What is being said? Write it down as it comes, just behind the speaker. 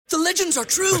The legends are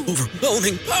true.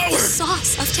 Overwhelming power!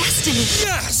 Sauce of destiny.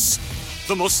 Yes!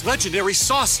 The most legendary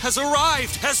sauce has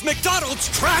arrived as McDonald's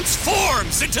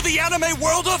transforms into the anime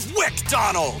world of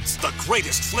WickDonald's. The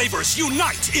greatest flavors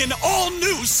unite in all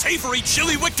new savory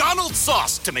chili McDonald's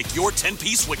sauce to make your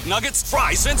 10-piece Wick Nuggets,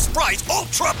 fries, and Sprite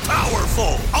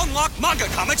ultra-powerful. Unlock manga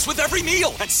comics with every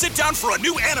meal and sit down for a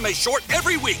new anime short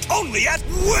every week only at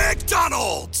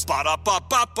WickDonald's.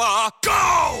 Ba-da-ba-ba-ba,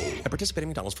 go! At participating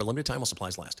McDonald's for a limited time while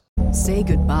supplies last. Say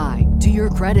goodbye to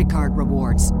your credit card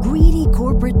rewards. Greedy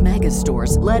corporate mega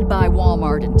stores, led by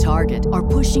Walmart and Target, are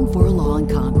pushing for a law in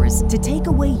Congress to take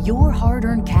away your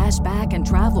hard-earned cash back and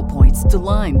travel points to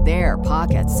line their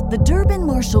pockets. The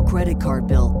Durbin-Marshall credit card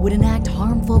bill would enact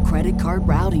harmful credit card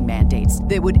routing mandates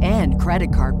that would end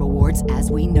credit card rewards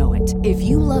as we know it. If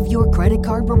you love your credit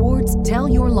card rewards, tell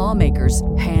your lawmakers,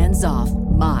 hands off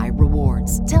my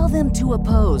rewards. Tell them to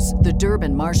oppose the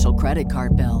Durbin-Marshall credit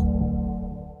card bill.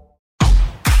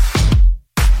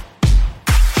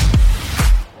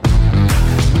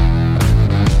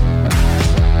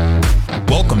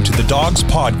 Welcome to the Dogs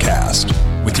Podcast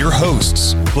with your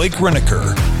hosts, Blake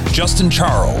Reneker, Justin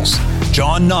Charles,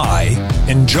 John Nye,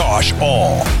 and Josh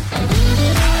All.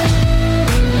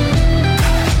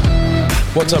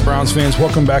 What's up, Browns fans?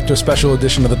 Welcome back to a special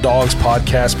edition of the Dogs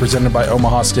Podcast presented by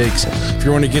Omaha Steaks. If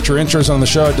you want to get your intros on the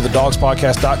show, head to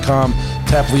thedogspodcast.com,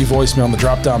 tap leave voicemail on the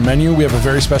drop-down menu. We have a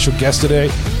very special guest today.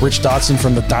 Rich Dotson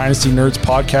from the Dynasty Nerds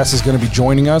podcast is going to be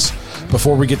joining us.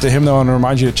 Before we get to him, though, I want to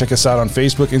remind you to check us out on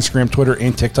Facebook, Instagram, Twitter,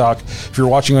 and TikTok. If you're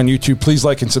watching on YouTube, please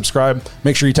like and subscribe.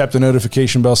 Make sure you tap the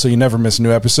notification bell so you never miss a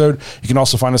new episode. You can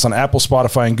also find us on Apple,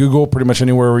 Spotify, and Google, pretty much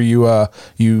anywhere where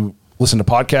you listen to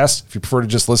podcasts, if you prefer to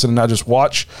just listen and not just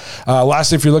watch.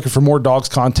 Lastly, if you're looking for more dogs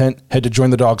content, head to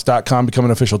jointhedogs.com, become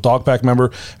an official dog pack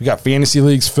member. We got fantasy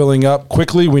leagues filling up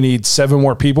quickly. We need 7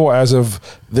 more people as of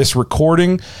this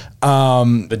recording.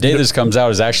 The day this comes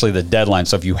out is actually the deadline.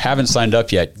 So if you haven't signed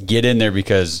up yet, get in there,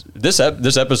 because this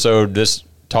episode, this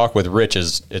talk with Rich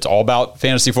it's all about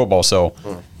fantasy football. So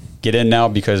get in now,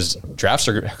 because drafts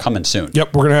are coming soon.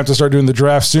 Yep, we're going to have to start doing the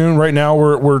draft soon. Right now,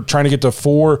 we're trying to get to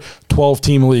 4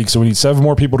 12-team leagues, so we need 7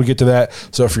 more people to get to that.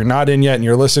 So if you're not in yet and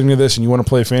you're listening to this and you want to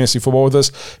play fantasy football with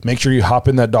us, make sure you hop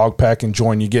in that dog pack and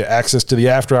join. You get access to the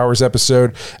After Hours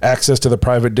episode, access to the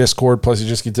private Discord, plus you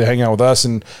just get to hang out with us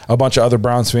and a bunch of other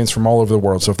Browns fans from all over the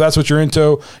world. So if that's what you're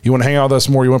into, you want to hang out with us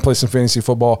more, you want to play some fantasy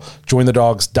football,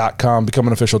 jointhedogs.com, become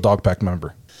an official dog pack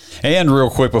member. And real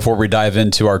quick, before we dive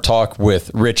into our talk with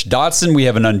Rich Dotson, we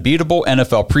have an unbeatable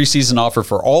NFL preseason offer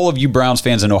for all of you Browns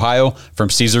fans in Ohio from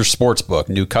Caesars Sportsbook.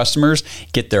 New customers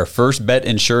get their first bet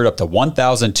insured up to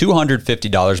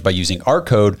 $1,250 by using our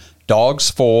code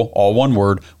DOGSFULL, all one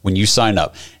word, when you sign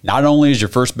up. Not only is your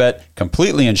first bet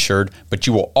completely insured, but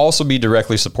you will also be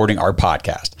directly supporting our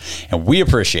podcast. And we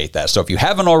appreciate that. So if you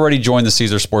haven't already joined the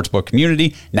Caesars Sportsbook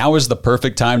community, now is the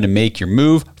perfect time to make your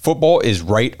move. Football is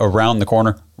right around the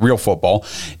corner. Real football.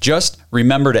 Just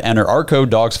remember to enter our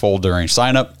code DOGSFULL during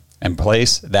sign up and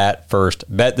place that first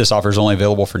bet. This offer is only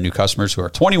available for new customers who are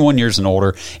 21 years and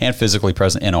older and physically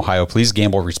present in Ohio. Please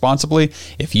gamble responsibly.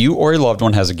 If you or a loved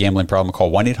one has a gambling problem,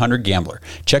 call 1-800-GAMBLER.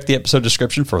 Check the episode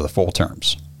description for the full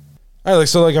terms. All right,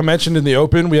 so like I mentioned in the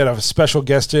open, we had a special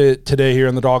guest today here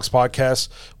on the Dogs Podcast.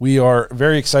 We are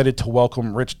very excited to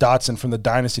welcome Rich Dotson from the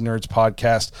Dynasty Nerds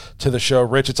podcast to the show.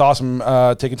 Rich, it's awesome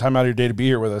taking time out of your day to be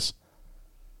here with us.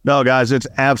 No, guys, it's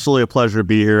absolutely a pleasure to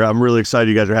be here. I'm really excited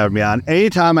you guys are having me on.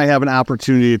 Anytime I have an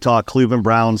opportunity to talk Cleveland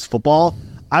Browns football,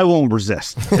 I won't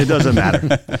resist. It doesn't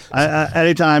matter.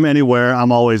 Anytime, anywhere,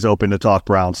 I'm always open to talk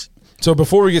Browns. So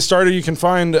before we get started, you can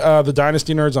find the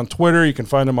Dynasty Nerds on Twitter. You can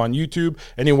find them on YouTube.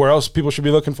 Anywhere else people should be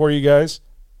looking for you guys?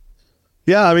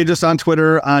 Yeah, I mean, just on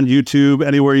Twitter, on YouTube,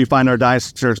 anywhere you find our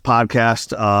Dynasty Nerds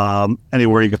podcast,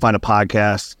 anywhere you can find a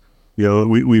podcast. You know,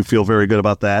 we feel very good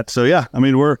about that. So, yeah, I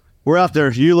mean, we're out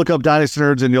there. You look up Dynasty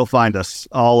Nerds and you'll find us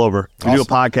all over. We do a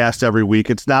podcast every week.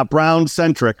 It's not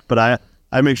Brown-centric, but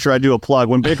I make sure I do a plug.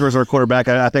 When Baker was our quarterback,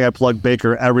 I think I plugged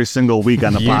Baker every single week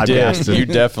on the podcast. You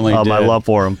definitely did. My love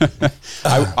for him.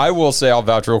 I will say, I'll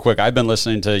vouch real quick. I've been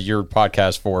listening to your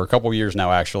podcast for a couple of years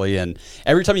now, actually, and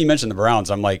every time you mention the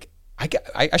Browns, I'm like,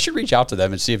 I should reach out to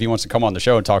them and see if he wants to come on the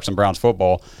show and talk some Browns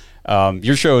football.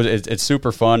 Your show, it's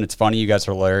super fun. It's funny. You guys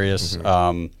are hilarious.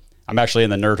 Mm-hmm. I'm actually in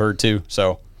the nerd herd, too,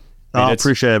 so... I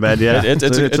appreciate it, man. Yeah, it's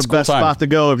the cool best spot to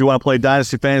go if you want to play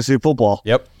Dynasty Fantasy Football.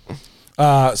 Yep.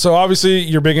 So obviously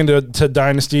you're big into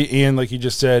Dynasty, and like you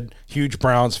just said, huge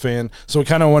Browns fan. So we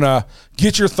kind of want to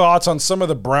get your thoughts on some of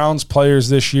the Browns players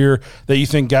this year that you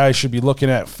think guys should be looking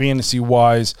at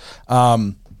fantasy-wise.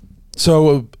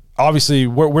 So obviously,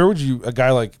 where would you, a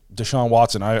guy like Deshaun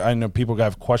Watson. I know people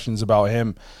have questions about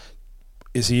him.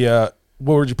 Is he what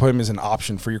would you put him as an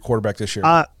option for your quarterback this year?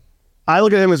 I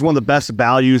look at him as one of the best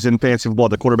values in fantasy football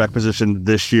at the quarterback position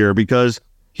this year because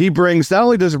he brings, not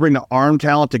only does he bring the arm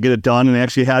talent to get it done, and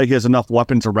actually he has enough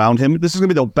weapons around him. This is going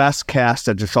to be the best cast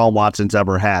that Deshaun Watson's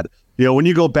ever had. When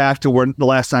you go back to where the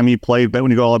last time he played, but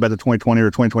when you go all the way back to 2020 or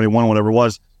 2021, whatever it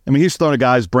was, I mean, he's throwing to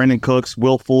guys, Brandon Cooks,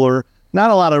 Will Fuller, not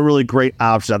a lot of really great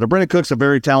options out there. Brandon Cooks, a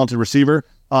very talented receiver.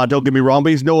 Don't get me wrong, but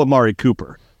he's no Amari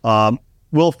Cooper.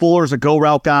 Will Fuller's a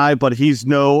go-route guy, but he's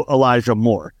no Elijah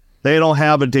Moore. They don't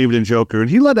have a David Njoku, and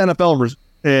he led NFL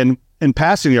in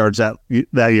passing yards that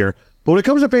year. But when it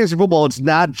comes to fantasy football, it's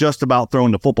not just about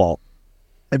throwing the football.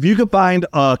 If you can find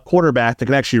a quarterback that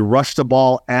can actually rush the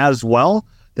ball as well,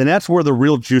 then that's where the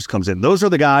real juice comes in. Those are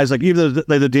the guys, like even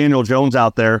the Daniel Jones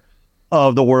out there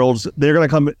of the worlds, they're going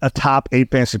to come a top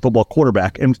 8 fantasy football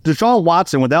quarterback. And Deshaun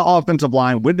Watson, with that offensive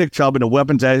line, with Nick Chubb and the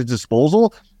weapons at his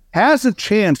disposal, has a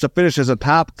chance to finish as a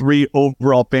top 3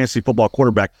 overall fantasy football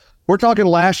quarterback. We're talking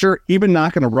last year, even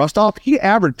knocking the rust off, he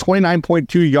averaged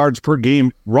 29.2 yards per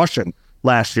game rushing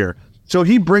last year. So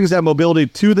he brings that mobility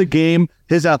to the game,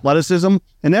 his athleticism,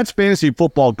 and that's fantasy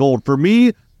football gold. For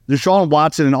me, Deshaun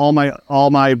Watson in all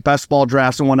my best ball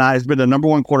drafts and whatnot has been the number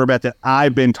 1 quarterback that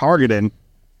I've been targeting,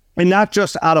 and not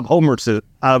just out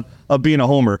of being a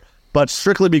homer, but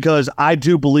strictly because I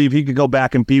do believe he could go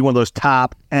back and be one of those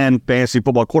top-end fantasy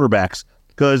football quarterbacks.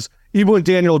 Because even with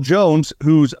Daniel Jones,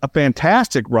 who's a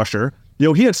fantastic rusher,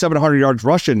 he had 700 yards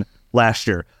rushing last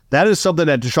year. That is something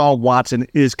that Deshaun Watson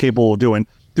is capable of doing.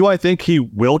 Do I think he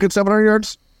will get 700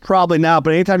 yards? Probably not,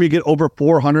 but anytime you get over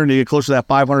 400 and you get close to that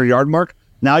 500-yard mark,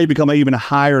 now you become an even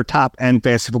higher top-end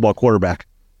fantasy football quarterback.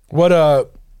 What,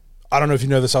 I don't know if you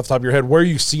know this off the top of your head, where are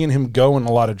you seeing him go in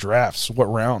a lot of drafts? What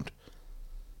round?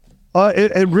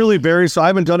 It really varies. So I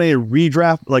haven't done any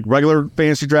redraft, like regular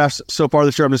fantasy drafts so far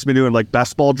this year. I've just been doing like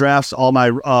best ball drafts. All my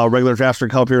regular drafts are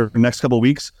coming up here in the next couple of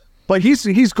weeks. But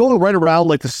he's going right around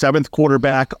like the 7th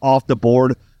quarterback off the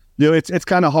board. It's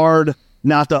kind of hard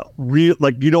not to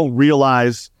you don't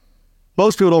realize,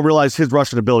 most people don't realize his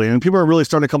rushing ability, and people are really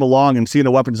starting to come along and seeing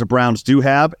the weapons the Browns do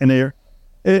have, and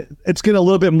it's getting a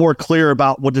little bit more clear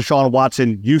about what Deshaun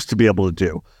Watson used to be able to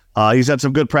do. He's had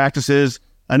some good practices.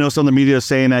 I know some of the media is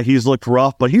saying that he's looked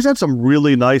rough, but he's had some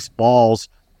really nice balls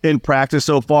in practice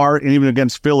so far, and even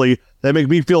against Philly, that make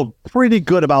me feel pretty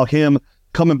good about him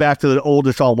coming back to the old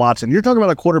Deshaun Watson. You're talking about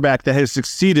a quarterback that has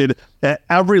succeeded at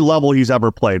every level he's ever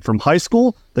played, from high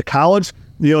school to college.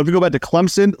 If you go back to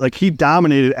Clemson, like he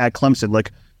dominated at Clemson.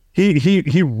 Like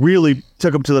he really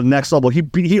took him to the next level.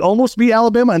 He almost beat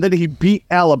Alabama, and then he beat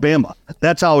Alabama.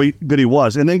 That's how good he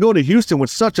was. And then go to Houston with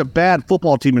such a bad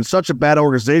football team and such a bad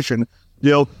organization.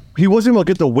 He wasn't able to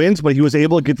get the wins, but he was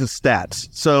able to get the stats.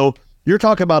 So you're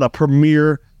talking about a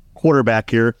premier quarterback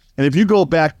here. And if you go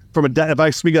back if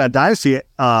I speak on a Dynasty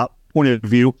point of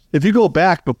view, if you go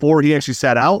back before he actually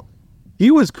sat out,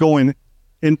 he was probably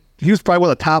one of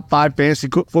the top 5 fantasy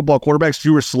football quarterbacks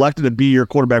you were selected to be your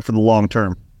quarterback for the long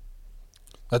term.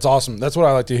 That's awesome. That's what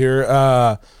I like to hear.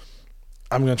 I'm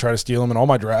going to try to steal him in all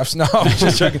my drafts. No, I'm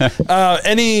just checking.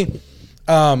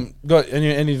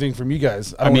 Anything from you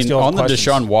guys? On the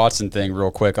Deshaun Watson thing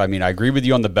real quick, I agree with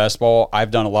you on the best ball.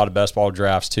 I've done a lot of best ball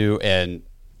drafts too, and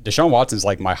Deshaun Watson's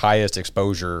like my highest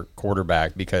exposure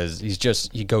quarterback because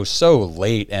he goes so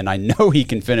late, and I know he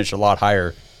can finish a lot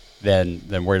higher than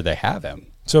where they have him.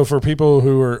 So for people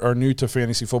who are new to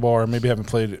fantasy football or maybe haven't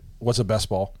played it, what's a best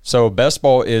ball? So best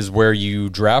ball is where you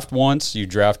draft once, you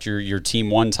draft your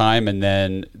team one time, and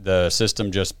then the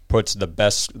system just puts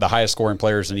the highest scoring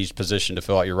players in each position to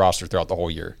fill out your roster throughout the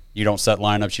whole year. You don't set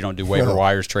lineups, you don't do waiver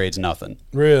wires, trades, nothing.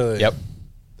 Really? Yep.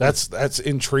 That's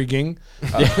intriguing.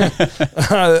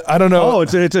 I don't know. Oh,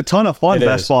 it's a ton of fun,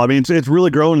 best ball. It's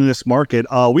really growing in this market.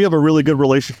 We have a really good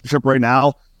relationship right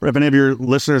now. If any of your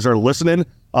listeners are listening,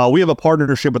 we have a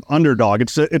partnership with Underdog.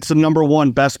 It's the number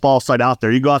 1 best ball site out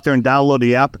there. You go out there and download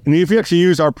the app, and if you actually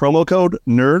use our promo code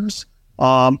NERDS,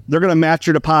 they're going to match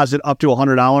your deposit up to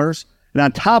 $100. And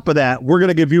on top of that, we're going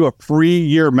to give you a free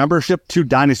year membership to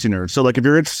Dynasty Nerds. So, like, if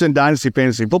you're interested in Dynasty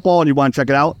Fantasy Football and you want to check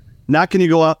it out, not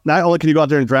only can you go out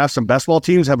there and draft some best ball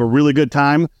teams, have a really good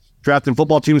time drafting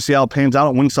football teams, see how it pans out,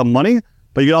 and win some money,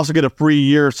 but you can also get a free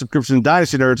year subscription to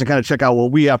Dynasty Nerds and kind of check out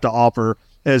what we have to offer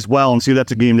as well and see if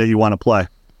that's a game that you want to play.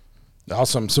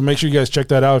 Awesome. So make sure you guys check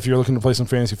that out if you're looking to play some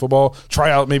fantasy football.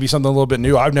 Try out maybe something a little bit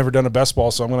new. I've never done a best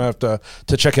ball, so I'm going to have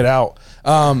to check it out.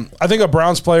 I think a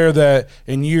Browns player that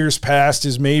in years past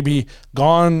is maybe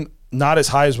gone not as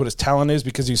high as what his talent is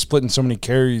because he's splitting so many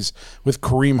carries with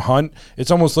Kareem Hunt.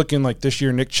 It's almost looking like this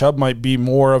year Nick Chubb might be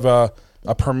more of a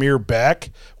premier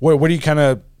back. What do you kind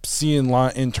of see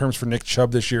in terms for Nick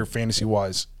Chubb this year,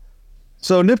 fantasy-wise?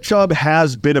 So Nick Chubb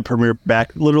has been a premier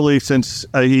back literally since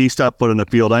he stepped foot in the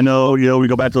field. I know, we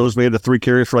go back to those, we had the 3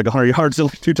 carries for like 100 yards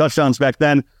and 2 touchdowns back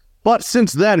then. But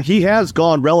since then, he has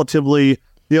gone relatively,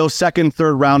 second,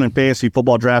 third round in fantasy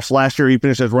football drafts. Last year, he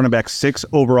finished as running back 6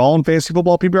 overall in fantasy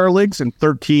football PPR leagues and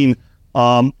 13,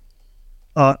 or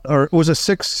was it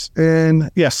 6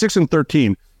 and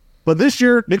 13. But this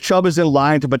year, Nick Chubb is in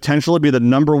line to potentially be the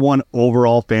number 1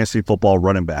 overall fantasy football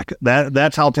running back.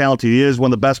 That's how talented he is, one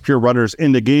of the best pure runners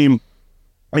in the game.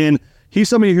 And he's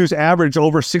somebody who's averaged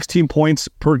over 16 points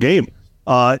per game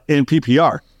in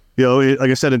PPR. Like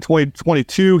I said, in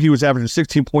 2022, he was averaging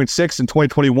 16.6. In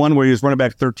 2021, where he was running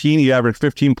back 13, he averaged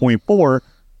 15.4.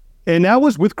 And that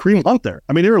was with Kareem Hunt there.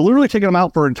 I mean, they were literally taking him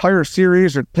out for an entire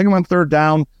series or taking him on third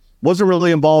down. Wasn't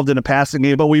really involved in a passing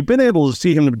game, but we've been able to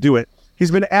see him do it. He's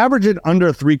been averaging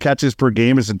under 3 catches per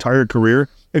game his entire career,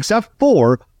 except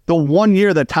for the 1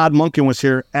 year that Todd Monken was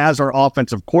here as our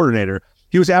offensive coordinator.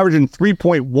 He was averaging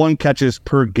 3.1 catches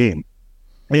per game.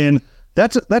 And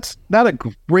that's not a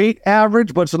great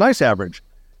average, but it's a nice average.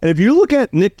 And if you look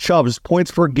at Nick Chubb's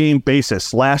points per game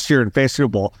basis last year in fantasy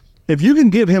football, if you can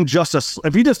give him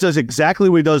if he just does exactly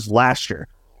what he does last year,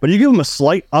 but you give him a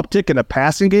slight uptick in a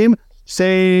passing game,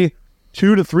 say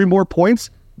 2 to 3 more points,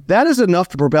 that is enough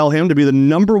to propel him to be the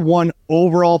number 1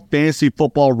 overall fantasy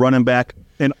football running back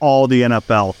in all the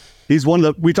NFL. He's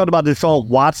we talked about Deshaun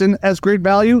Watson as great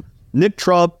value. Nick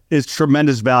Chubb is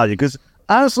tremendous value because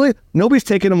honestly, nobody's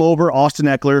taking him over Austin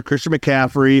Eckler, Christian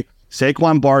McCaffrey,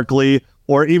 Saquon Barkley,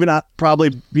 or even probably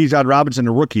Bijan Robinson,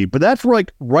 a rookie. But that's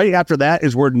right after that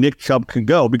is where Nick Chubb can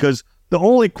go because the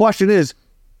only question is,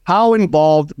 how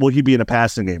involved will he be in a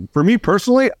passing game? For me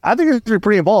personally, I think he's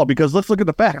pretty involved because let's look at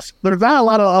the facts. There's not a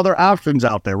lot of other options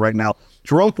out there right now.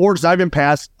 Jerome Ford's not even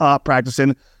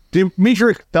practicing.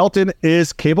 Demetrius Felton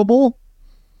is capable,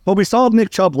 but we saw Nick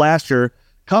Chubb last year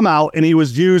come out and he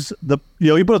was he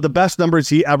put up the best numbers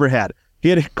he ever had. He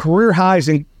had career highs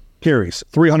in carries,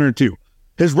 302.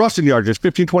 His rushing yards,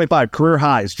 1525, career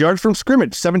highs. Yards from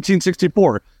scrimmage,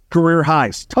 1764, career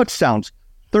highs. Touchdowns,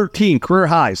 13, career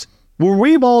highs. Where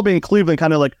we've all been in Cleveland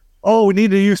kind of like, oh, we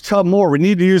need to use Chubb more. We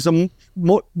need to use him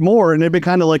more. And they've been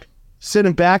kind of like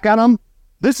sitting back on him.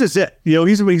 This is it.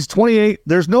 He's 28.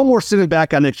 There's no more sitting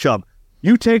back on Nick Chubb.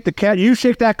 You take you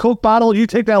shake that Coke bottle, you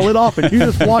take that lid off, and you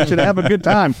just watch it and have a good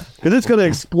time because it's going to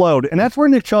explode. And that's where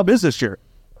Nick Chubb is this year.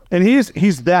 And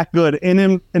he's that good.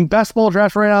 And in best ball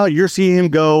drafts right now, you're seeing him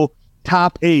go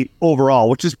top 8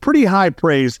 overall, which is pretty high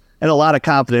praise and a lot of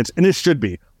confidence. And it should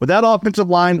be. With that offensive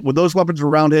line, with those weapons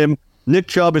around him, Nick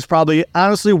Chubb is probably,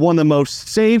 honestly, one of the most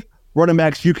safe running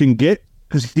backs you can get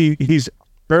because he's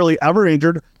barely ever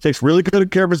injured, takes really good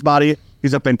care of his body.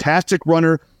 He's a fantastic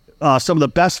runner, some of the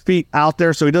best feet out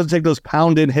there, so he doesn't take those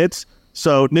pound-in hits.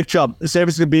 So Nick Chubb, the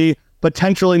safest could be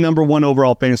potentially number 1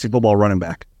 overall fantasy football running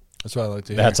back. That's what I like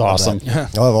to hear. That's awesome. I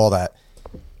love all that.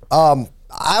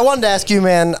 I wanted to ask you,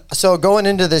 man, so going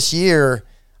into this year,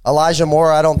 Elijah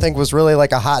Moore, I don't think was really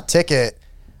like a hot ticket.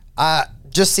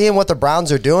 Just seeing what the Browns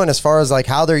are doing as far as like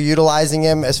how they're utilizing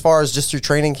him, as far as just through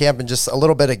training camp and just a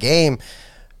little bit of game.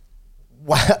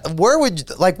 Where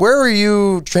were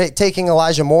you taking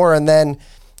Elijah Moore? And then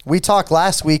we talked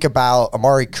last week about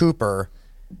Amari Cooper.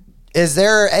 Is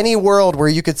there any world where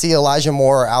you could see Elijah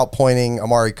Moore outpointing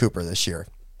Amari Cooper this year?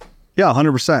 Yeah,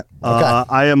 100%.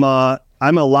 Okay.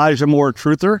 I'm Elijah Moore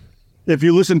truther. If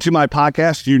you listen to my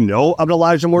podcast, I'm an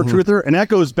Elijah Moore truther, and that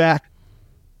goes back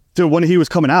to when he was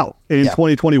coming out in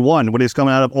 2021, when he was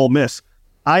coming out of Ole Miss.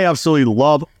 I absolutely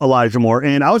love Elijah Moore.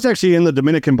 And I was actually in the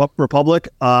Dominican Republic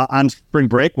on spring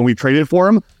break when we traded for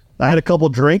him. I had a couple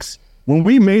drinks. When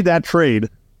we made that trade,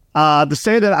 to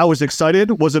say that I was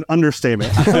excited was an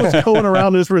understatement. I was going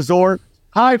around this resort,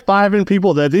 high-fiving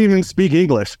people that didn't even speak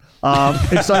English.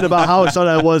 Excited about how excited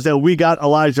I was that we got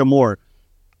Elijah Moore.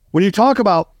 When you talk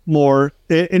about Moore,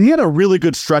 and he had a really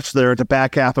good stretch there at the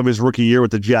back half of his rookie year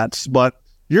with the Jets, but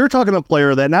you're talking a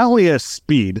player that not only has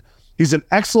speed, he's an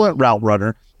excellent route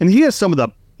runner, and he has some of the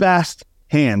best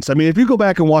hands. I mean, if you go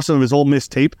back and watch some of his Ole Miss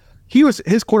tape,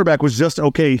 his quarterback was just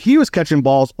okay. He was catching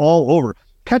balls all over,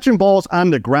 catching balls on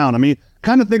the ground. I mean,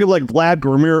 kind of think of like Vlad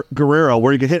Guerrero,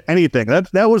 where he could hit anything.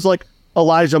 That was like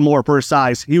Elijah Moore for his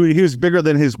size. He was bigger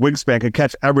than his wingspan, could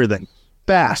catch everything.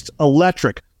 Fast,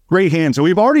 electric, great hands. So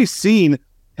we've already seen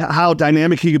how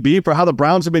dynamic he could be for how the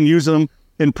Browns have been using him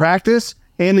in practice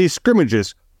and these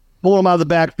scrimmages. Pull him out of the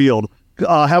backfield,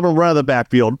 have him run out of the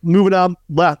backfield, move it out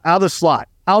left, out of the slot,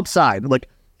 outside. Like,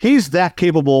 he's that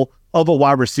capable of a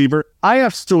wide receiver. I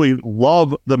absolutely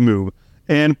love the move.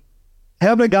 And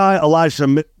having a guy,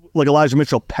 Elijah like Elijah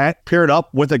Mitchell paired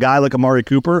up with a guy like Amari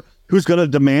Cooper, who's going to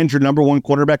demand your number one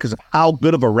quarterback because of how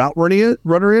good of a route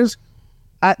runner is,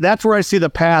 that's where I see the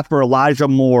path for Elijah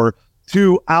Moore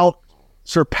to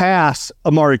surpass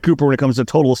Amari Cooper when it comes to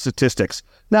total statistics.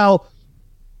 Now,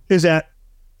 is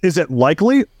it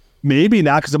likely? Maybe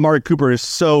not, because Amari Cooper is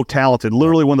so talented,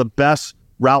 literally one of the best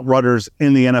route runners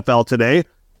in the NFL today.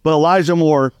 But Elijah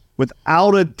Moore,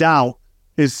 without a doubt,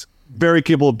 is very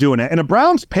capable of doing it. And the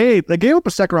Browns they gave up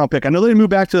a second-round pick. I know they moved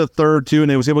back to the third, too,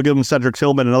 and they was able to give them Cedric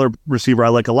Tillman, another receiver I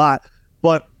like a lot.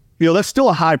 But, that's still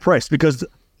a high price because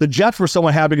the Jets were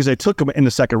somewhat happy because they took him in the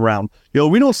second round.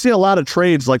 We don't see a lot of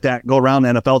trades like that go around the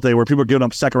NFL today where people are giving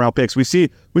up second-round picks. We see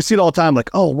it all the time, like,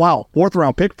 oh, wow,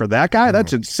 fourth-round pick for that guy?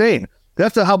 That's insane.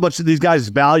 That's how much these guys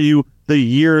value the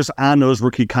years on those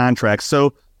rookie contracts.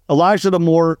 So Elijah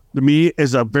Moore, to me,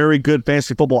 is a very good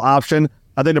fantasy football option.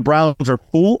 I think the Browns are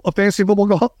full of fantasy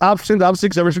football options, obviously,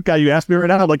 because every guy you ask me right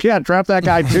now, I'm like, yeah, draft that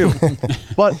guy too.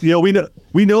 But,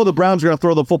 we know the Browns are going to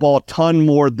throw the football a ton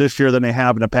more this year than they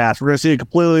have in the past. We're going to see a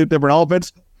completely different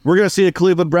offense. We're going to see a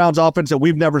Cleveland Browns offense that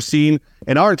we've never seen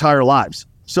in our entire lives.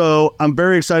 So I'm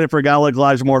very excited for a guy like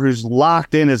Elijah Moore, who's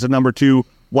locked in as a number 2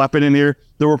 weapon in here.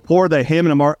 The rapport that him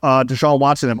and Deshaun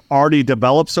Watson have already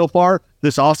developed so far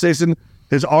this offseason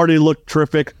has already looked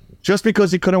terrific. Just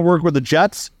because he couldn't work with the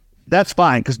Jets, that's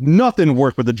fine, because nothing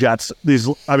worked with the Jets.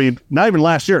 Not even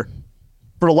last year.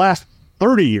 For the last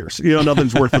 30 years,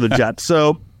 nothing's worked for the Jets.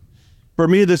 So for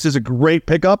me, this is a great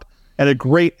pickup and a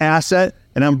great asset,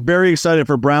 and I'm very excited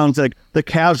for Browns, like the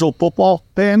casual football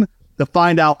fan, to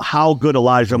find out how good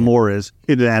Elijah Moore is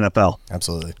in the NFL.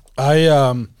 Absolutely.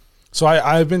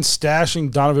 I've been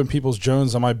stashing Donovan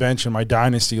Peoples-Jones on my bench in my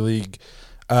Dynasty League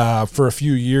for a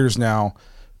few years now.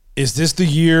 Is this the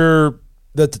year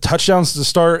that the touchdowns to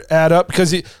start add up?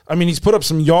 Because he's put up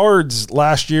some yards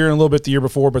last year and a little bit the year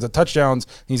before, but the touchdowns,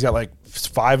 he's got like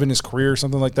 5 in his career or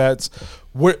something like that.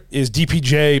 What is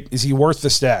DPJ? Is he worth the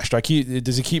stash?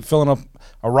 Does he keep filling up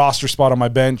a roster spot on my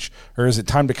bench, or is it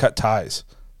time to cut ties?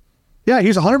 Yeah,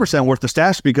 he's 100% worth the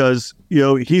stash because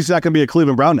he's not going to be a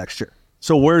Cleveland Brown next year.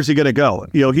 So where's he going to go?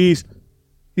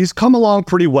 He's come along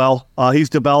pretty well. He's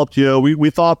developed. We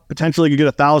thought potentially he could get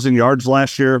 1,000 yards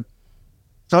last year.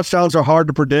 Touchdowns are hard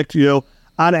to predict.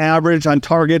 On average, on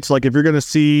targets, like if you're going to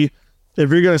see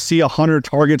 100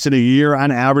 targets in a year,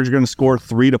 on average, you're going to score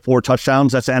 3 to 4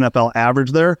 touchdowns. That's the NFL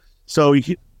average there. So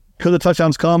could the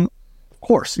touchdowns come? Of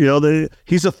course.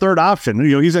 He's a third option.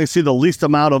 He's going to see the least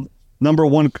amount of number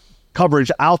 1 coverage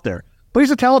out there. But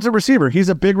he's a talented receiver. He's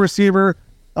a big receiver.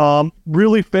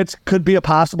 Really fits, could be a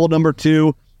possible number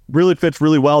 2. Really fits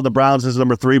really well. The Browns is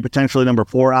number 3, potentially number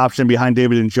 4 option behind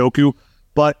David Njoku.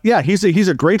 But yeah, he's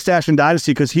a great stash in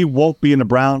Dynasty because he won't be in the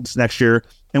Browns next year.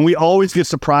 And we always get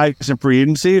surprised in free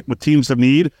agency with teams of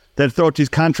need that throw out these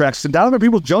contracts. And Donovan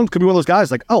Peoples-Jones could be one of those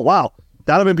guys like, oh, wow,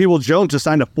 Donovan Peoples-Jones just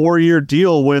signed a 4-year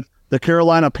deal with the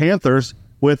Carolina Panthers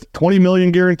with $20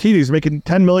 million guaranteed. He's making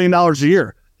 $10 million a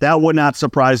year. That would not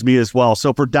surprise me as well.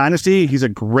 So for Dynasty, he's a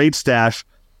great stash.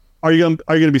 Are you going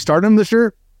to be starting him this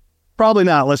year? Probably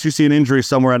not, unless you see an injury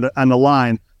somewhere on the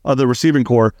line of the receiving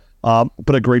core.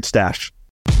 But a great stash.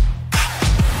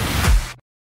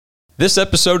 This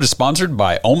episode is sponsored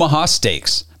by Omaha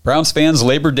Steaks. Browns fans,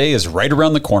 Labor Day is right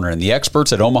around the corner, and the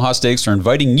experts at Omaha Steaks are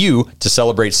inviting you to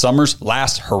celebrate summer's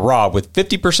last hurrah with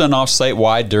 50% off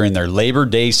site-wide during their Labor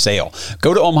Day sale.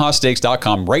 Go to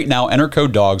omahasteaks.com right now, enter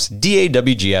code DAWGS,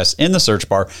 DAWGS, in the search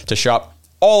bar to shop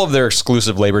all of their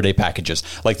exclusive Labor Day packages,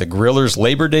 like the Griller's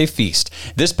Labor Day Feast.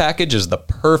 This package is the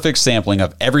perfect sampling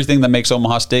of everything that makes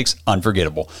Omaha Steaks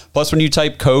unforgettable. Plus, when you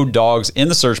type code DAWGS in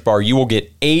the search bar, you will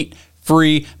get 8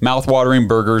 free mouth-watering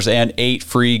burgers and 8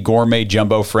 free gourmet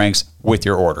jumbo franks with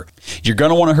your order. You're going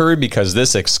to want to hurry because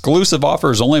this exclusive offer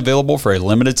is only available for a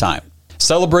limited time.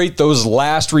 Celebrate those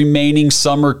last remaining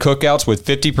summer cookouts with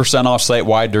 50% off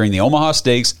site-wide during the Omaha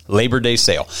Steaks Labor Day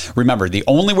sale. Remember, the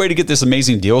only way to get this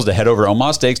amazing deal is to head over to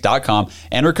omahasteaks.com,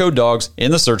 enter code DAWGS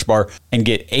in the search bar, and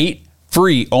get 8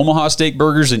 free Omaha Steak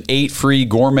burgers and 8 free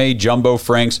gourmet jumbo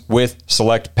franks with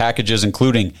select packages,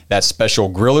 including that special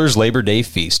Griller's Labor Day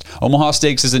Feast. Omaha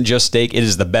Steaks isn't just steak, it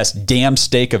is the best damn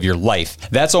steak of your life.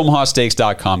 That's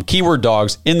omahasteaks.com, keyword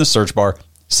DAWGS in the search bar.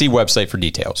 See website for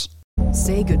details.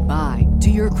 Say goodbye to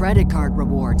your credit card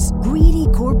rewards. Greedy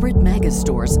corporate mega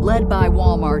stores, led by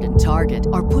Walmart and Target,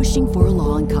 are pushing for a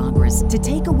law in Congress to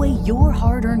take away your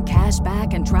hard-earned cash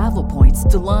back and travel points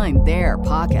to line their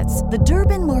pockets. The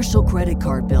Durbin-Marshall credit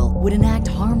card bill would enact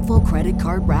harmful credit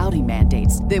card routing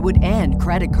mandates that would end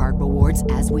credit card rewards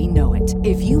as we know it.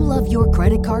 If you love your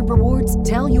credit card rewards,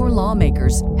 tell your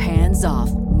lawmakers, hands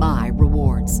off. My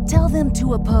Rewards. Tell them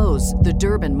to oppose the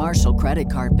Durbin Marshall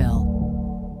credit card bill.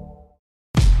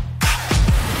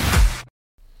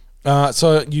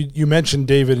 So you mentioned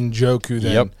David Njoku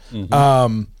then. Yep.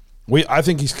 Mm-hmm. I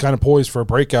think he's kind of poised for a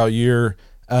breakout year.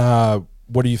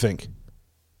 What do you think?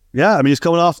 Yeah, I mean, he's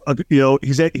coming off,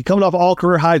 he's coming off all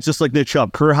career highs just like Nick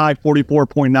Chubb. Career high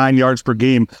 44.9 yards per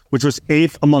game, which was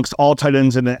 8th amongst all tight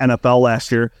ends in the NFL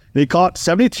last year. And he caught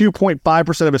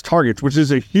 72.5% of his targets, which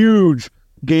is a huge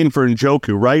gain for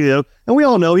Njoku, right? And we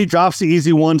all know he drops the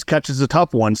easy ones, catches the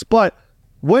tough ones. But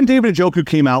when David Njoku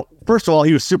came out, first of all,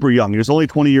 he was super young. He was only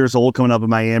 20 years old coming up in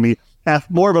Miami,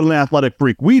 more of an athletic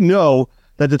freak. We know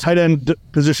that the tight end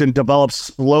position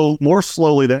develops more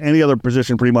slowly than any other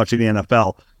position pretty much in the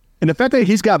NFL. And the fact that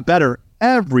he's got better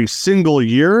every single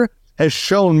year has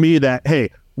shown me that, hey,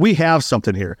 we have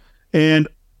something here. And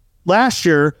last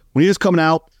year, when he was coming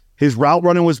out, his route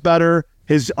running was better.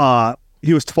 He was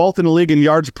 12th in the league in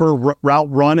yards per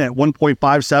route run at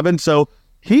 1.57. So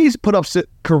he's put up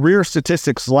career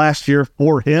statistics last year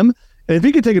for him. And if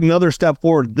he could take another step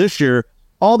forward this year,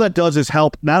 all that does is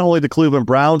help not only the Cleveland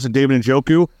Browns and David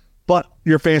Njoku, but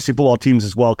your fantasy football teams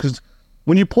as well. Because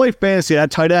when you play fantasy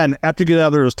at tight end, after you get out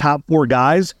of those top 4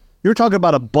 guys, you're talking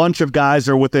about a bunch of guys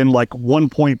that are within like 1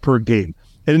 point per game.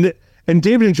 And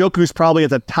David Njoku is probably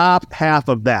at the top half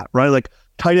of that, right? Like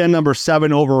tight end number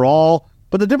 7 overall.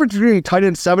 But the difference between tight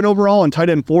end 7 overall and tight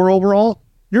end 4 overall,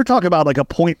 you're talking about like a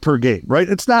point per game, right?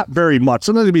 It's not very much.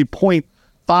 Sometimes it'd be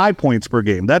 0.5 points per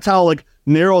game. That's how like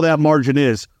narrow that margin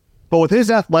is. But with his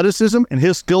athleticism and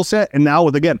his skill set, and now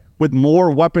with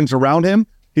more weapons around him,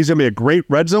 he's going to be a great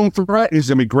red zone threat. He's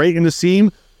going to be great in the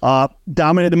seam,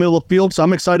 dominate the middle of the field. So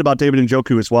I'm excited about David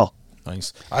Njoku as well.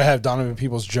 Nice. I have Donovan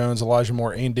Peoples-Jones, Elijah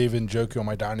Moore, and David Njoku on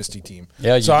my Dynasty team.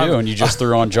 Yeah, you do, and you just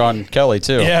threw on John Kelly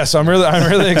too. Yeah, so I'm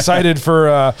really excited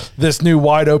for this new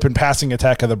wide open passing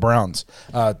attack of the Browns.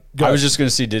 I was just going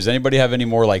to see, does anybody have any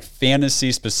more like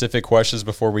fantasy specific questions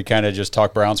before we kind of just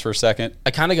talk Browns for a second? I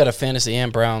kind of got a fantasy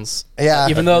and Browns. Yeah.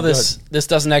 Even though this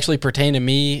doesn't actually pertain to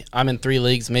me, I'm in 3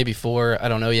 leagues, maybe 4. I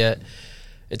don't know yet.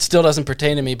 It still doesn't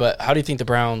pertain to me, but how do you think the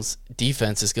Browns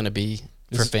defense is going to be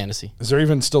for fantasy? Is there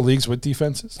even still leagues with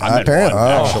defenses? I'm in one,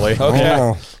 actually.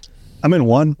 Okay. I'm in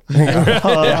 1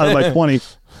 out of my 20.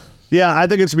 Yeah, I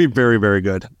think it's going to be very, very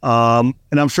good. And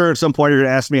I'm sure at some point you're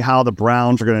going to ask me how the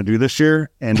Browns are going to do this year.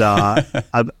 And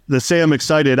to say I'm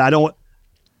excited,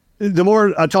 the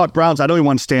more I talk Browns, I don't even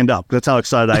want to stand up. That's how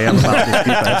excited I am about this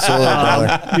defense.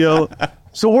 Absolutely.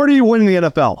 So where do you win in the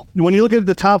NFL? When you look at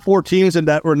the top 4 teams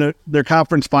that were in their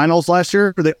conference finals last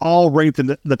year, they all ranked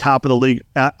in the top of the league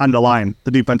on the line,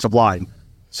 the defensive line.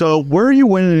 So where you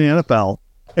win in the NFL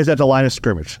is at the line of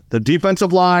scrimmage, the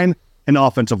defensive line and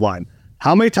offensive line.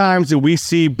 How many times did we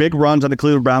see big runs on the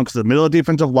Cleveland Browns because the middle of the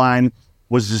defensive line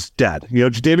was just dead?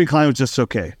 Jadeveon Clowney was just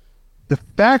okay. The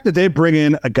fact that they bring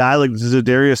in a guy like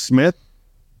Zadarius Smith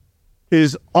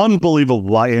is unbelievable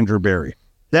by Andrew Berry.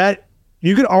 That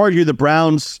you could argue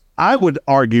I would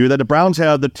argue that the Browns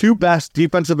have the 2 best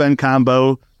defensive end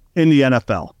combo in the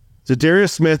NFL.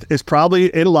 Zadarius Smith is probably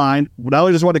in line. Not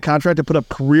only does he want a contract to put up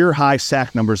career high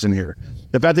sack numbers in here.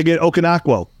 The fact they get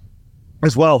Okunakwo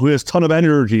as well, who has a ton of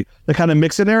energy, they kind of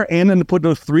mix in there, and then to put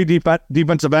those 3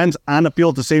 defensive ends on the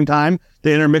field at the same time,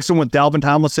 they intermix them with Dalvin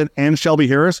Tomlinson and Shelby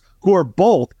Harris, who are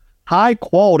both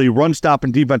high-quality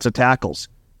run-stopping defensive tackles.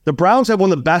 The Browns have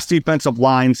one of the best defensive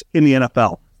lines in the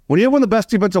NFL. When you have one of the best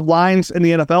defensive lines in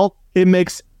the NFL, it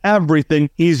makes everything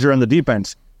easier on the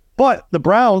defense. But the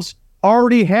Browns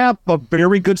already have a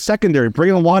very good secondary.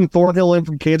 Bringing Juan Thornhill in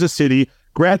from Kansas City,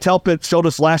 Grant Telpett showed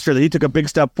us last year that he took a big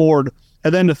step forward.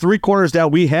 And then the 3 corners that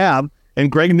we have,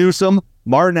 and Greg Newsome,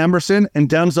 Martin Emerson, and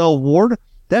Denzel Ward,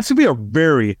 that's going to be a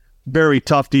very, very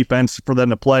tough defense for them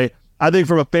to play. I think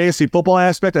from a fantasy football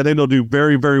aspect, I think they'll do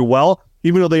very, very well,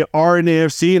 even though they are in the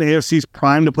AFC, and the AFC's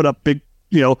primed to put up big,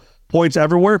 points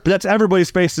everywhere. But that's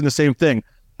everybody's facing the same thing.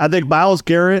 I think Myles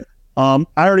Garrett,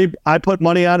 I put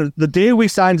money on the day we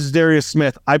signed Zadarius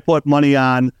Smith. I put money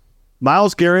on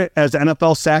Myles Garrett as the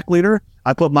NFL sack leader.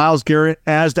 I put Myles Garrett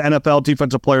as the NFL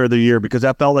Defensive Player of the Year because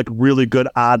that felt like really good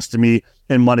odds to me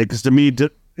in money. Because to me,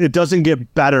 it doesn't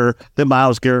get better than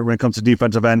Myles Garrett when it comes to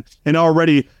defensive end. And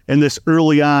already in this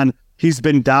early on, he's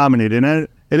been dominated. And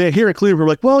then here at Cleveland, we're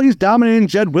like, well, he's dominating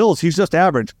Jed Wills. He's just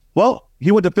average. Well,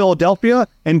 he went to Philadelphia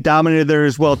and dominated there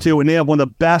as well too, and they have one of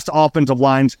the best offensive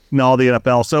lines in all the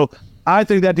NFL. So I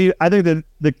think that the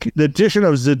addition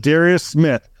of Zadarius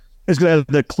Smith is going to have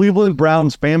the Cleveland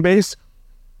Browns fan base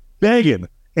begging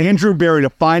Andrew Berry to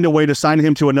find a way to sign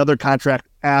him to another contract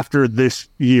after this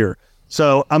year.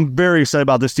 So I'm very excited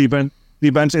about this defense,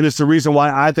 and it's the reason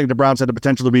why I think the Browns had the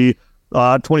potential to be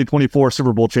 2024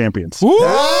 Super Bowl champions. Woo!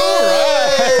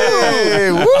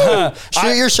 Hey, woo.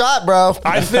 Shoot your shot, bro.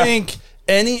 I think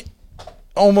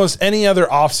almost any other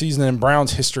offseason in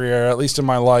Browns history, or at least in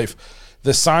my life,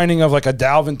 the signing of like a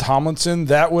Dalvin Tomlinson,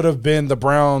 that would have been the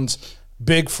Browns'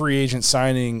 big free agent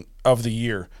signing of the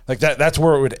year. Like that's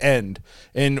where it would end.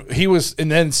 And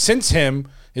then since him,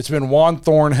 it's been Juan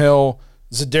Thornhill,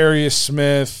 Zadarius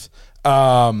Smith,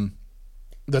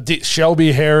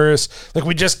 Shelby Harris. Like,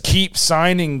 we just keep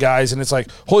signing guys, and it's like,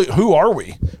 holy, who are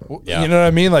we? Yeah. You know what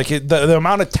I mean? Like, the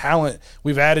amount of talent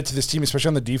we've added to this team, especially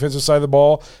on the defensive side of the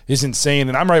ball, is insane.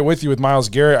 And I'm right with you with Myles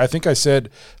Garrett. I think I said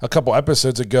a couple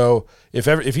episodes ago,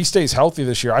 if he stays healthy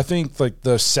this year, I think like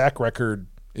the sack record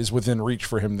is within reach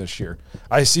for him this year.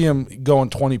 I see him going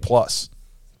 20 plus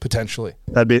potentially.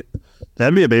 That'd be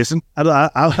amazing.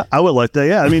 I would like that.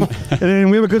 Yeah, I mean,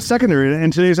 and we have a good secondary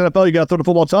in today's NFL. You got to throw the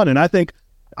football a ton, and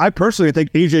I personally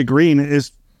think AJ Green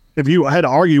is, if you had to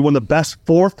argue, one of the best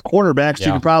fourth cornerbacks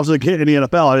you could probably get in the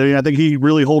NFL. I mean, I think he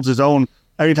really holds his own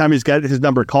every time he's got his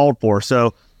number called for.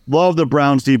 So love the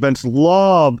Browns defense.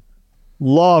 Love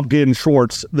getting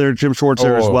Schwartz there, Jim Schwartz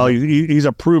there as well. He's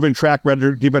a proven track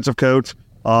record defensive coach.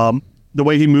 The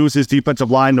way he moves his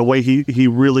defensive line, the way he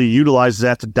really utilizes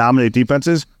that to dominate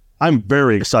defenses, I'm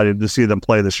very excited to see them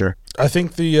play this year. I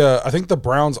think the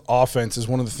Browns offense is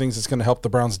one of the things that's going to help the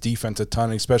Browns defense a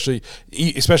ton, especially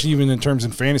even in terms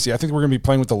in fantasy. I think we're going to be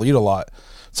playing with the lead a lot.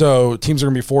 So teams are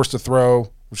going to be forced to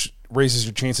throw, which raises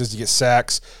your chances to get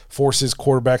sacks, forces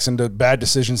quarterbacks into bad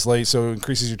decisions late, so it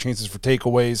increases your chances for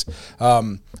takeaways.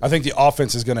 I think the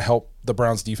offense is going to help the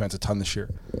Browns defense a ton this year.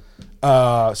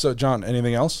 So John,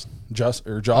 anything else? Josh?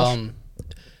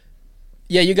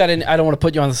 Yeah, you got any? I don't want to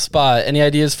put you on the spot. Any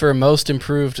ideas for most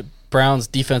improved Browns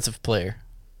defensive player?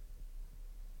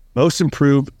 Most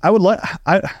improved. I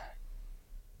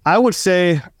would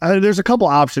say there's a couple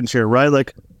options here, right?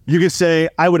 Like, you could say,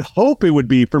 I would hope it would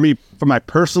be, for me, for my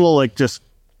personal, like, just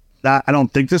that, I don't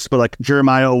think this, but like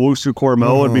Jeremiah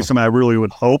Owusu-Koramoah would be something I really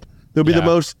would hope would be the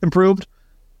most improved.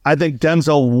 I think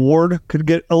Denzel Ward could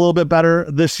get a little bit better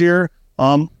this year.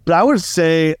 But I would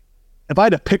say, if I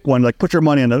had to pick one, like, put your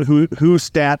money on who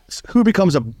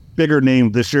becomes a bigger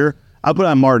name this year, I'll put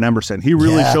on Martin Emerson. He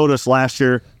really showed us last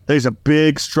year that he's a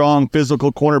big, strong,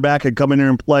 physical cornerback and come in here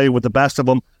and play with the best of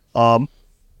them.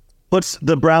 Puts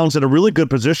the Browns in a really good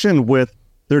position with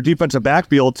their defensive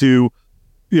backfield to,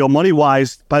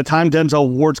 money-wise, by the time Denzel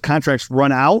Ward's contracts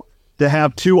run out, to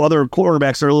have two other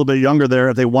quarterbacks that are a little bit younger there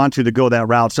if they want to go that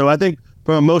route. So I think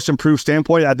from a most improved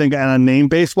standpoint, I think on a name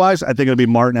base-wise, I think it'll be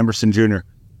Martin Emerson Jr.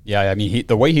 Yeah, I mean,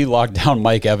 the way he locked down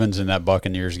Mike Evans in that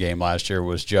Buccaneers game last year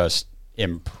was just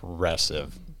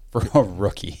impressive for a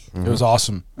rookie. It was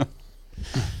awesome.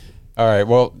 All right,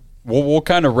 well, we'll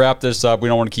kind of wrap this up. We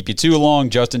don't want to keep you too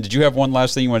long. Justin, did you have one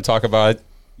last thing you want to talk about?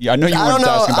 Yeah, I know you wanted to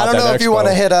ask about that. I don't know if Expo. you want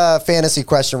to hit a fantasy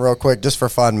question real quick, just for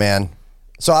fun, man.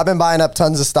 So I've been buying up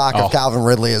tons of stock of Calvin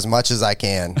Ridley as much as I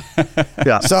can.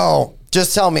 Yeah. So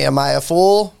just tell me, am I a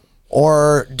fool?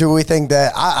 Or do we think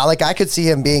that I could see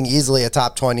him being easily a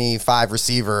top 25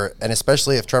 receiver, and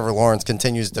especially if Trevor Lawrence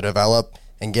continues to develop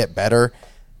and get better?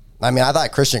 I mean, I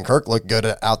thought Christian Kirk looked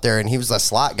good out there, and he was a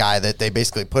slot guy that they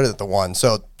basically put at the one.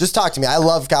 So just talk to me. I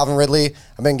love Calvin Ridley.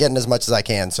 I've been getting as much as I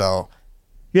can. So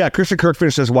yeah, Christian Kirk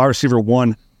finished as wide receiver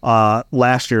 1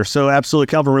 last year. So absolutely,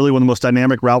 Calvin Ridley, one of the most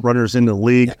dynamic route runners in the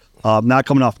league. Not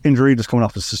coming off injury, just coming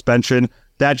off a suspension.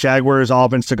 That Jaguars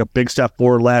offense took a big step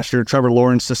forward last year. Trevor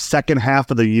Lawrence, the second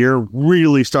half of the year,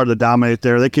 really started to dominate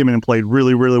there. They came in and played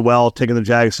really, really well, taking the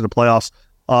Jags to the playoffs.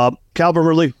 Calvin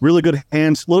Ridley, really good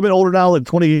hands. A little bit older now, like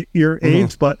 20-year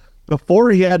age, but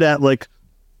before he had that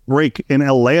break in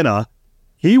Atlanta,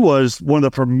 he was one of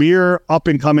the premier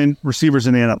up-and-coming receivers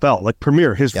in the NFL. Like,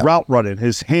 premier. His route running,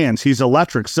 his hands, he's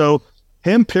electric. So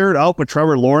him paired up with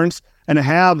Trevor Lawrence and to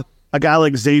have a guy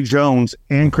like Zay Jones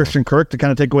and Christian Kirk to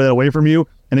kind of take away from you,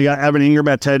 and you got Evan Ingram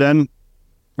at tight end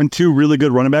and two really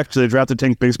good running backs. So they drafted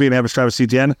Tank Bigsby and have Travis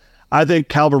Etienne. I think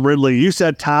Calvin Ridley, you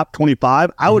said top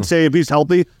 25. I would say if he's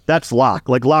healthy, that's lock.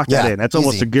 Like, lock that in. That's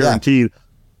almost a guarantee.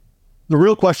 The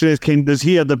real question is, does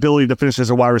he have the ability to finish as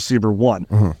a wide receiver 1?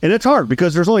 And it's hard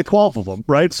because there's only 12 of them,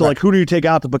 right? So, who do you take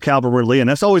out to put Calvin Ridley in?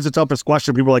 That's always the toughest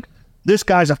question. People are like, this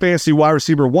guy's a fantasy wide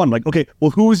receiver 1. Like, okay,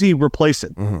 well, who is he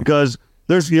replacing? Because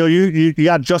there's, you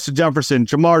got Justin Jefferson,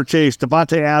 Jamar Chase,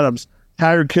 Devontae Adams,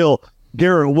 Tyreek Hill,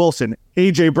 Garrett Wilson,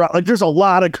 A.J. Brown. Like, there's a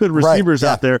lot of good receivers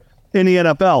out there in the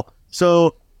NFL.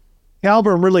 So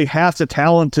Calvin really has the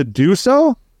talent to do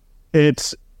so.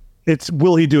 It's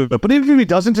will he do it? But even if he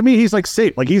doesn't, to me, he's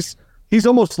safe. Like, he's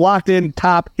almost locked in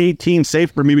top 18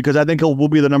 safe for me, because I think will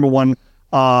be the number one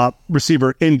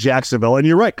receiver in Jacksonville. And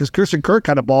you're right, because Christian Kirk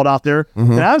kind of balled out there.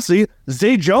 And honestly,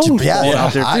 Zay Jones balled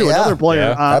out there too. Another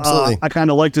player absolutely. I kind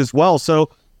of liked as well. So,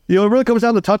 it really comes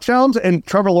down to touchdowns, and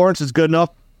Trevor Lawrence is good enough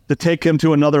to take him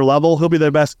to another level. He'll be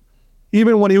their best.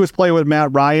 Even when he was playing with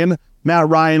Matt Ryan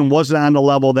wasn't on the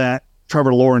level that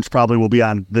Trevor Lawrence probably will be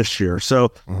on this year.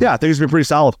 So, I think he's been pretty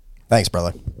solid. Thanks,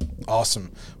 brother.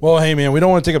 Awesome. Well, hey, man, we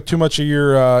don't want to take up too much of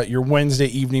your Wednesday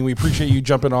evening. We appreciate you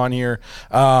jumping on here,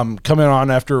 coming on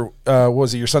after,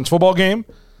 was it your son's football game?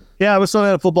 Yeah, I was still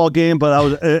at a football game,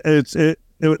 but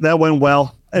that went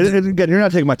well. And again, you're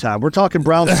not taking my time. We're talking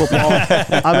Browns football.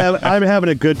 I'm having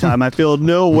a good time. I feel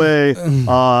no way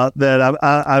that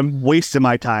I'm wasting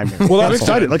my time here. Well, I'm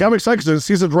excited. I'm excited because the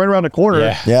season's right around the corner.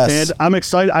 Yeah. Yes. And I'm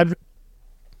excited. To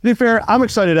be fair, I'm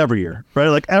excited every year,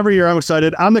 right? Every year I'm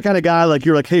excited. I'm the kind of guy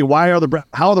you're like, hey,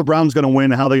 how are the Browns going to win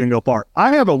and how are they going to go far?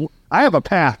 I have a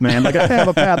path, man. I have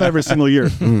a path every single year.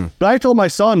 But I told my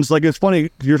sons, it's funny,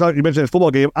 you mentioned a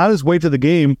football game. On his way to the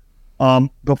game,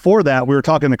 before that, we were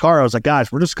talking in the car. I was like,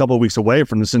 guys, we're just a couple of weeks away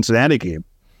from the Cincinnati game.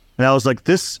 And I was like,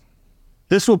 this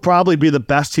will probably be the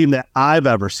best team that I've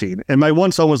ever seen. And my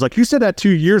one son was like, you said that 2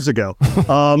 years ago,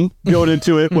 going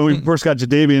into it when we first got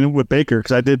Jadeveon with Baker,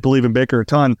 because I did believe in Baker a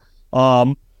ton.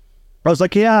 I was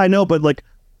like, yeah, I know. But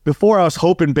before I was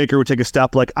hoping Baker would take a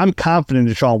step, I'm confident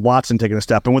in Deshaun Watson taking a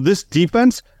step. And with this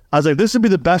defense, I was like, this would be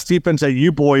the best defense that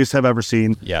you boys have ever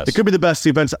seen. Yes. It could be the best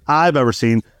defense I've ever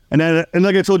seen. And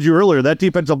like I told you earlier, that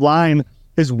defensive line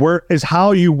is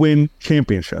how you win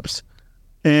championships.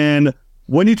 And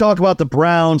when you talk about the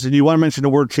Browns and you want to mention the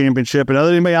word championship, and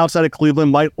anybody outside of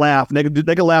Cleveland might laugh, they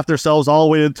can laugh themselves all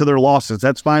the way to their losses.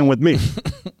 That's fine with me.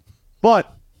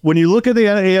 But when you look at the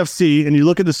AFC and you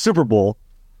look at the Super Bowl,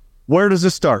 where does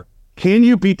it start? Can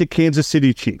you beat the Kansas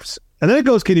City Chiefs? And then it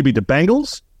goes, can you beat the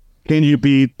Bengals? Can you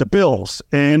beat the Bills?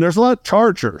 And there's a lot of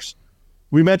Chargers.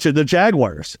 We mentioned the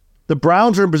Jaguars. The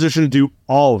Browns are in position to do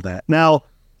all of that. Now,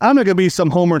 I'm not going to be some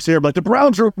homers here, but the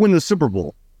Browns are winning the Super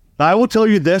Bowl. Now, I will tell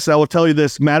you this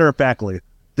matter-of-factly.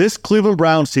 This Cleveland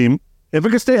Browns team, if it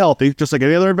can stay healthy, just like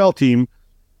any other NFL team,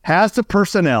 has the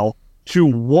personnel to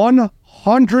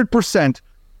 100%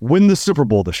 win the Super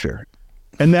Bowl this year.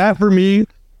 And that, for me,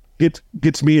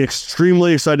 gets me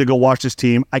extremely excited to go watch this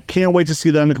team. I can't wait to see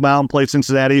them come out and play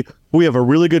Cincinnati. We have a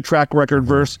really good track record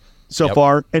versus so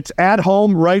far. It's at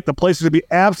home, right? The place is going to be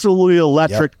absolutely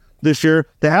electric this year.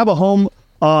 They have a home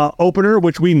opener,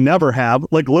 which we never have.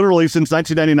 Literally since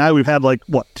 1999, we've had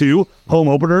 2 home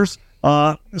openers.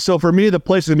 So for me, the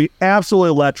place is going to be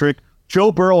absolutely electric.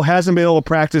 Joe Burrow hasn't been able to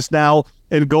practice now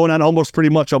and going on almost pretty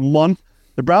much a month.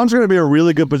 The Browns are going to be in a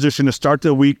really good position to start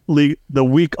the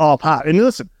week off hot. And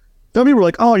listen, some people are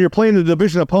like, oh, you're playing the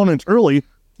division opponents early.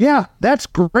 Yeah, that's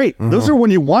great. Those are when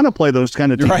you want to play those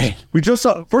kind of teams. Right. We just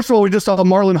saw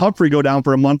Marlon Humphrey go down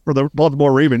for a month for the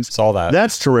Baltimore Ravens. Saw that.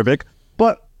 That's terrific.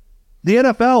 But the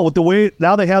NFL, with the way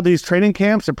now they have these training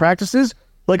camps and practices,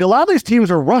 a lot of these teams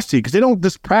are rusty because they don't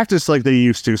just practice like they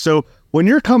used to. So when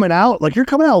you're coming out, a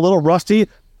little rusty,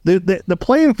 the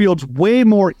playing field's way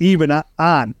more even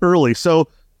on early. So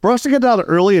for us to get out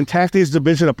early and tackle these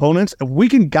division opponents, if we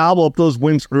can gobble up those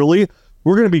wins early,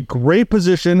 we're going to be great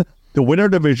position to win our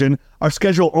division. Our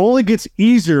schedule only gets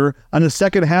easier on the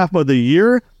second half of the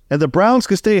year, and the Browns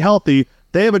can stay healthy.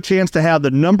 They have a chance to have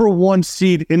the number 1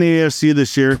 seed in the AFC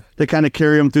this year to kind of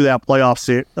carry them through that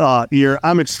playoff year.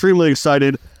 I'm extremely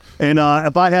excited. And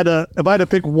if I had to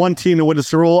pick one team to win the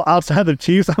Super Bowl outside the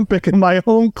Chiefs, I'm picking my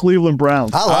own Cleveland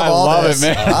Browns. I love it,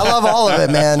 man. I love all of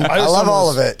it, man. I love all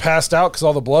of it. Passed out because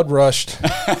all the blood rushed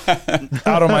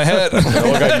out of my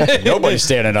head. Nobody's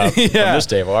standing up from this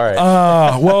table. All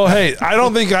right. Well, hey,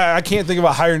 I can't think of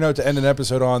a higher note to end an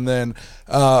episode on than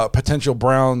potential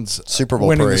Browns Super Bowl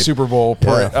winning parade. the Super Bowl.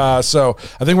 Yeah. So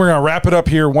I think we're going to wrap it up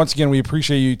here. Once again, we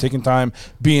appreciate you taking time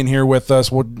being here with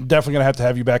us. We're definitely going to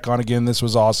have you back on again. This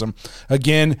was awesome.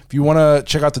 Again, if you want to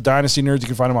check out the Dynasty Nerds, you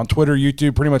can find them on Twitter,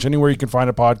 YouTube, pretty much anywhere you can find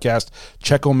a podcast.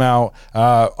 Check them out.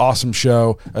 Awesome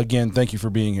show. Again, thank you for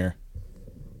being here.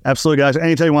 Absolutely, guys.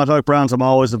 Anytime you want to talk Browns, I'm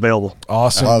always available.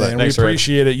 Awesome, man. Thanks, we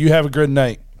appreciate it. You have a good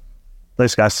night.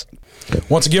 Thanks, guys.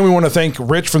 Once again, we want to thank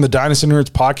Rich from the Dynasty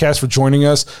Nerds podcast for joining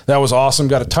us. That was awesome.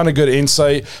 Got a ton of good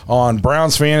insight on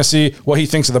Browns fantasy, what he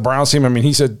thinks of the Browns team. I mean,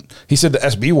 he said the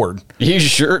SB word. He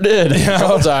sure did a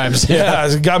couple times. Yeah,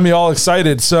 it got me all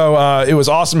excited. So it was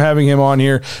awesome having him on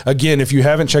here. Again, if you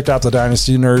haven't checked out the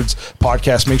Dynasty Nerds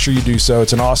podcast, make sure you do so.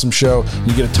 It's an awesome show.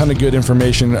 You get a ton of good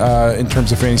information in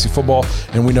terms of fantasy football,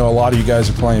 and we know a lot of you guys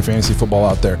are playing fantasy football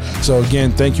out there. So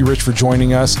again, thank you, Rich, for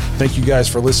joining us. Thank you guys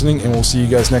for listening, and we'll see you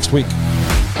guys next week.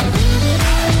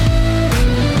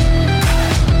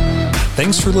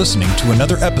 Thanks for listening to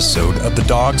another episode of the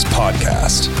Dogs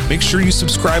Podcast. Make sure you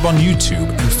subscribe on YouTube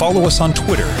and follow us on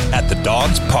Twitter at the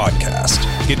Dogs Podcast.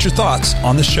 Get your thoughts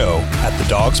on the show at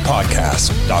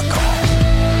thedogspodcast.com.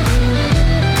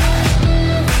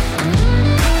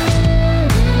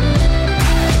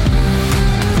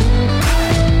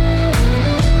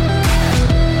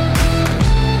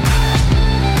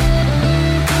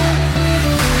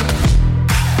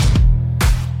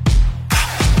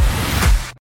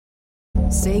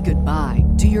 Say goodbye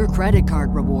to your credit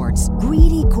card rewards.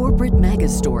 Greedy corporate mega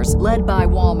stores, led by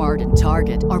Walmart and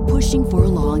Target, are pushing for a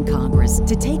law in Congress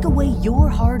to take away your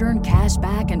hard-earned cash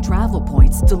back and travel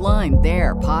points to line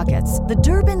their pockets. The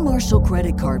Durbin-Marshall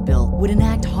credit card bill would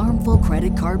enact harmful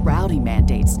credit card routing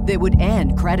mandates that would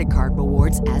end credit card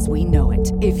rewards as we know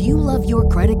it. If you love your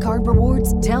credit card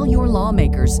rewards, tell your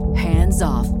lawmakers, hands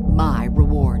off my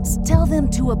rewards. Tell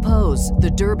them to oppose the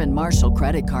Durbin-Marshall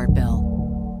credit card bill.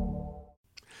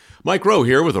 Mike Rowe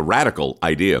here with a radical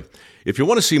idea. If you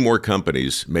want to see more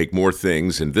companies make more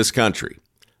things in this country,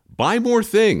 buy more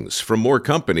things from more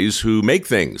companies who make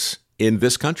things in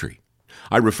this country.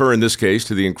 I refer in this case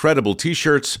to the incredible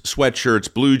t-shirts,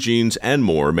 sweatshirts, blue jeans, and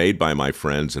more made by my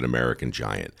friends at American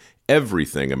Giant.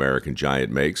 Everything American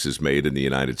Giant makes is made in the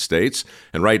United States.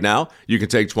 And right now, you can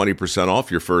take 20% off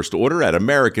your first order at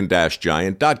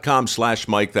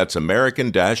american-giant.com/Mike. That's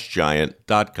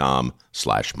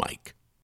american-giant.com/Mike.